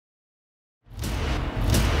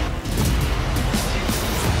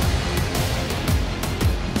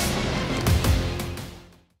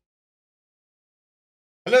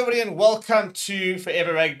Hello everybody and welcome to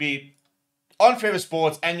Forever Rugby on Forever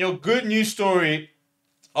Sports and your good news story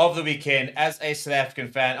of the weekend as a South African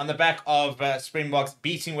fan. On the back of Springboks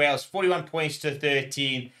beating Wales 41 points to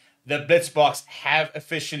 13, the Blitzboks have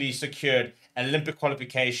officially secured Olympic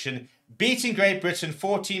qualification, beating Great Britain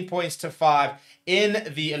 14 points to 5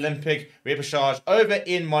 in the Olympic repechage over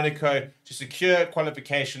in Monaco to secure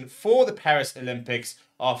qualification for the Paris Olympics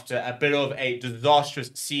after a bit of a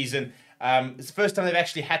disastrous season. It's the first time they've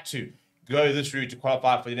actually had to go this route to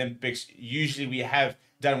qualify for the Olympics. Usually we have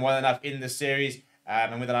done well enough in the series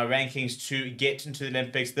and within our rankings to get into the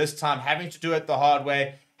Olympics. This time having to do it the hard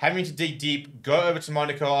way, having to dig deep, go over to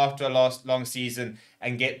Monaco after a long season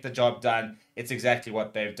and get the job done. It's exactly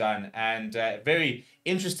what they've done. And very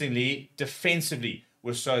interestingly, defensively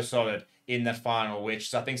was so solid in that final, which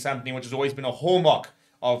is I think something which has always been a hallmark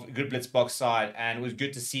of a good Blitzboks side. And it was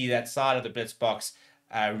good to see that side of the Blitzboks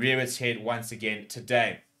rear its head once again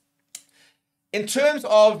today. In terms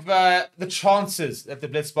of the chances that the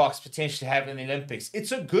Blitzboks potentially have in the Olympics,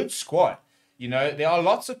 it's a good squad. You know, there are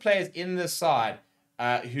lots of players in this side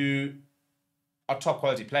who are top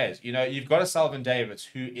quality players. You know, you've got a Selvin Davids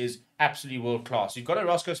who is absolutely world class. You've got a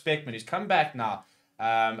Roscoe Speckman who's come back now,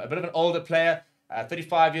 a bit of an older player,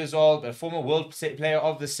 35 years old, a former world player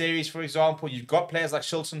of the series, for example. You've got players like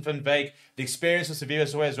Shilton van Wyk, the experience of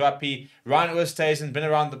Severus Rappi, Ryan Oosthuizen, been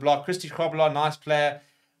around the block, Christy Krobler, nice player,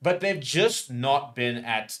 but they've just not been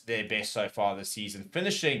at their best so far this season,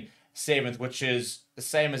 finishing 7th, which is the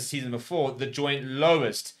same as the season before, the joint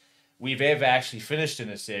lowest we've ever actually finished in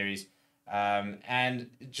a series. And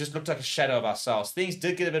it just looked like a shadow of ourselves. Things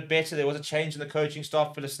did get a bit better. There was a change in the coaching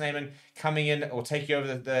staff. Philip Snyman coming in or taking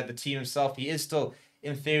over the team himself. He is still,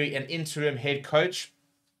 in theory, an interim head coach.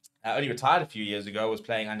 Only retired a few years ago, was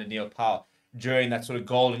playing under Neil Powell during that sort of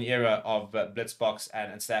golden era of Blitzboks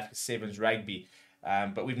and South Africa Sevens rugby.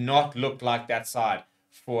 But we've not looked like that side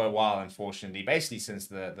for a while, unfortunately, basically since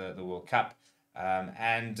the World Cup.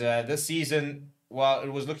 This season, well,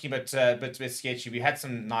 it was looking a bit sketchy. We had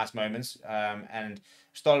some nice moments and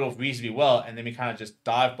started off reasonably well, and then we kind of just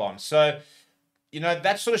dive bombed. So, you know,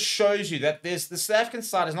 that sort of shows you that the South African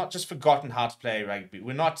side has not just forgotten how to play rugby.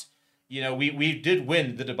 We're not, you know, we did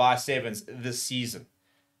win the Dubai Sevens this season.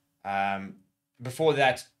 Before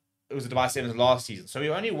that, it was the Dubai Sevens last season. So we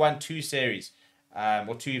only won 2 series,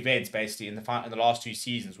 or 2 events basically in the last 2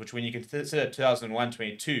 seasons, which when you consider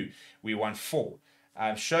 2001-22, we won 4.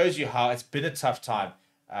 Shows you how it's been a tough time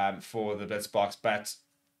for the Blitzboks, but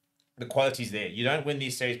the quality's there. You don't win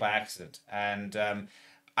these series by accident. And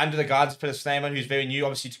under the guidance of Philip Snyman, who's very new,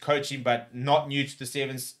 obviously, to coaching, but not new to the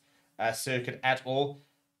Sevens circuit at all,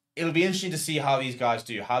 it'll be interesting to see how these guys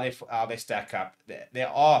do, how they stack up. There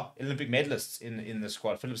are Olympic medalists in the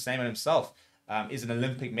squad. Philip Snyman himself is an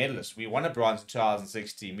Olympic medalist. We won a bronze in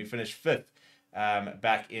 2016. We finished 5th.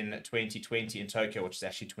 Back in 2020 in Tokyo, which is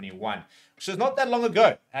actually 21, which is not that long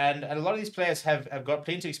ago. And a lot of these players have got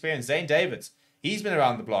plenty of experience. Zane Davids, he's been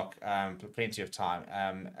around the block for plenty of time.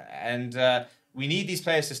 We need these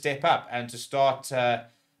players to step up and to start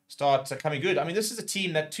coming good. I mean, this is a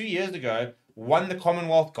team that 2 years ago won the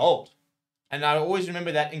Commonwealth Gold. And I always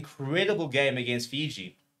remember that incredible game against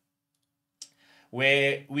Fiji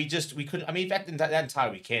where we couldn't, I mean, in fact, that entire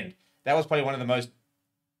weekend, that was probably one of the most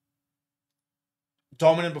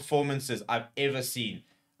dominant performances I've ever seen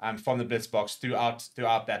from the Blitzboks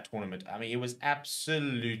throughout that tournament. I mean, it was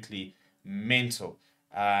absolutely mental.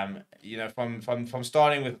 You know, from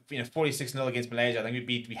starting with 46-0 against Malaysia, I think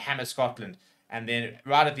we hammered Scotland, and then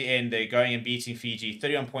right at the end they're going and beating Fiji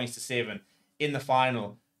 31 points to 7 in the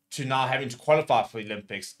final, to now having to qualify for the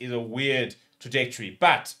Olympics is a weird trajectory.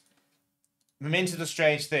 But momentum is a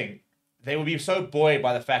strange thing. They will be so buoyed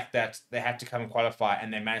by the fact that they had to come and qualify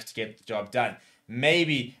and they managed to get the job done.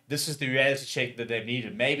 Maybe this is the reality check that they've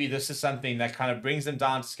needed. Maybe this is something that kind of brings them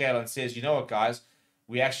down to scale and says, you know what, guys,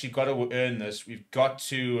 we actually got to earn this. We've got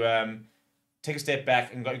to take a step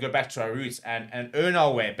back and go back to our roots and earn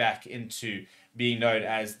our way back into being known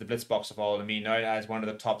as the Blitzboks of old and being known as one of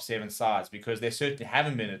the top 7 sides, because they certainly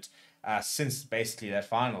haven't been it since basically that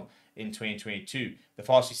final in 2022. The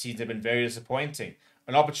past few seasons have been very disappointing.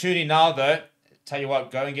 An opportunity now, though, tell you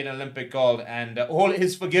what, go and get an Olympic gold, and all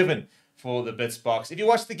is forgiven for the Blitzboks. If you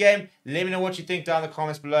watched the game, let me know what you think down in the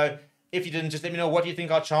comments below. If you didn't, just let me know what you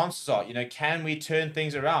think our chances are. You know, can we turn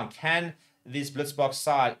things around? Can this Blitzboks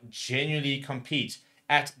side genuinely compete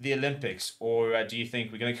at the Olympics? Or do you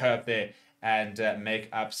think we're going to go up there and make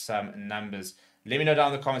up some numbers? Let me know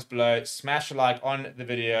down in the comments below. Smash a like on the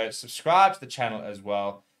video. Subscribe to the channel as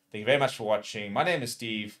well. Thank you very much for watching. My name is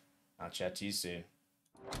Steve. I'll chat to you soon.